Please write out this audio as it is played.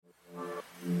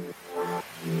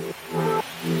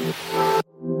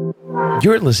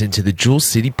You're listening to the Jewel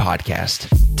City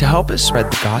Podcast. To help us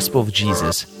spread the gospel of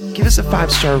Jesus, give us a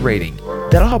 5-star rating.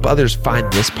 That'll help others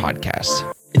find this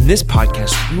podcast. In this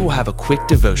podcast, we will have a quick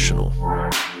devotional.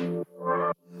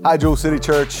 Hi, Jewel City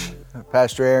Church.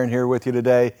 Pastor Aaron here with you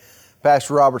today.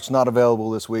 Pastor Robert's not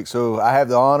available this week, so I have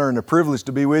the honor and the privilege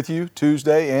to be with you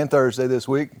Tuesday and Thursday this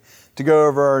week to go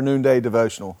over our noonday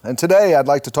devotional. And today I'd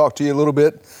like to talk to you a little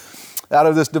bit out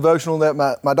of this devotional that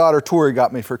my daughter Tori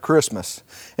got me for Christmas.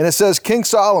 And it says, King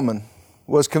Solomon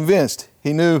was convinced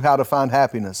he knew how to find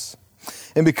happiness.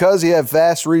 And because he had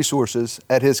vast resources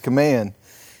at his command,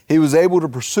 he was able to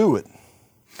pursue it.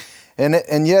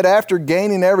 And yet after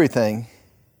gaining everything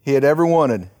he had ever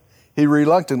wanted, he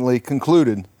reluctantly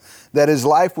concluded that his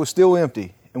life was still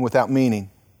empty and without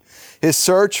meaning. His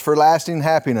search for lasting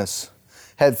happiness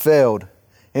had failed,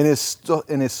 and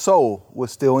his soul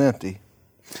was still empty.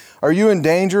 Are you in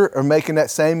danger of making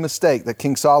that same mistake that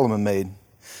King Solomon made?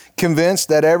 Convinced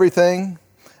that everything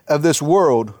of this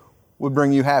world would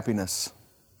bring you happiness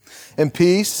and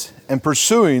peace, and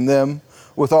pursuing them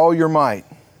with all your might.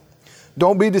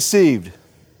 Don't be deceived.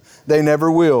 They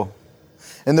never will.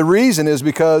 And the reason is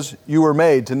because you were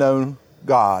made to know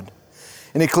God.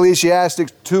 In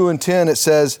Ecclesiastes 2:10 it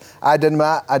says, I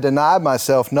denied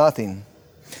myself nothing.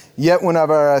 Yet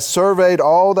whenever I surveyed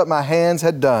all that my hands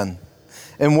had done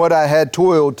and what I had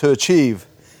toiled to achieve,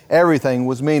 everything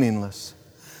was meaningless.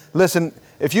 Listen,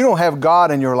 if you don't have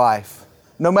God in your life,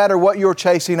 no matter what you're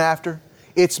chasing after,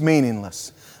 it's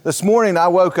meaningless. This morning I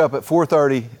woke up at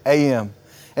 4:30 a.m.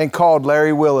 and called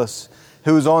Larry Willis,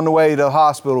 who was on the way to the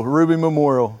hospital, Ruby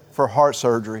Memorial, for heart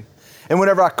surgery. And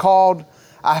whenever I called,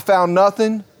 I found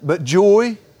nothing but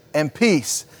joy and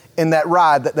peace in that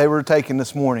ride that they were taking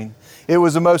this morning. It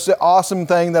was the most awesome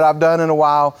thing that I've done in a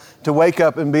while to wake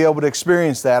up and be able to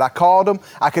experience that. I called them,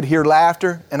 I could hear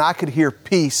laughter, and I could hear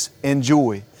peace and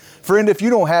joy. Friend, if you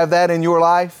don't have that in your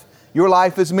life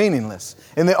is meaningless.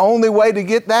 And the only way to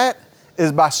get that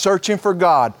is by searching for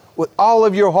God with all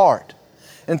of your heart.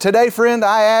 And today, friend,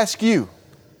 I ask you,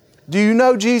 do you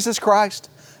know Jesus Christ?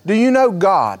 Do you know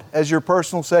God as your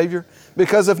personal Savior?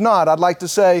 Because if not, I'd like to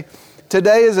say,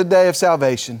 today is a day of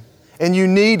salvation, and you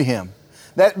need Him.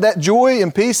 That joy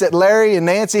and peace that Larry and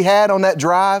Nancy had on that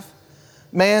drive,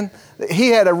 man, he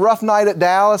had a rough night at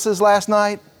Dallas's last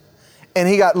night, and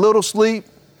he got little sleep,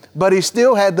 but he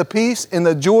still had the peace and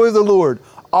the joy of the Lord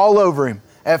all over him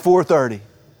at 4:30.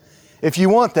 If you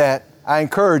want that, I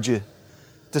encourage you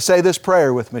to say this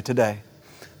prayer with me today.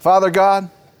 Father God,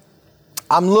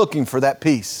 I'm looking for that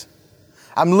peace.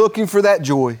 I'm looking for that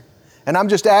joy, and I'm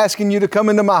just asking you to come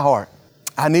into my heart.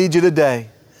 I need you today.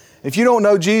 If you don't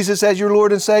know Jesus as your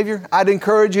Lord and Savior, I'd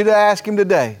encourage you to ask Him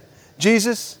today,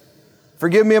 Jesus,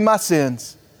 forgive me of my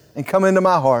sins and come into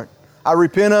my heart. I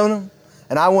repent of them,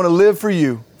 and I want to live for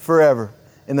you forever.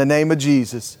 In the name of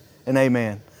Jesus, and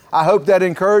amen. I hope that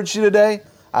encouraged you today.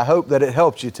 I hope that it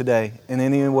helped you today in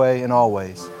any way and all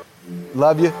ways.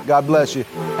 Love you. God bless you.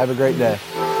 Have a great day.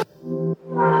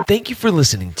 Thank you for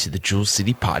listening to the Jewel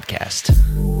City Podcast.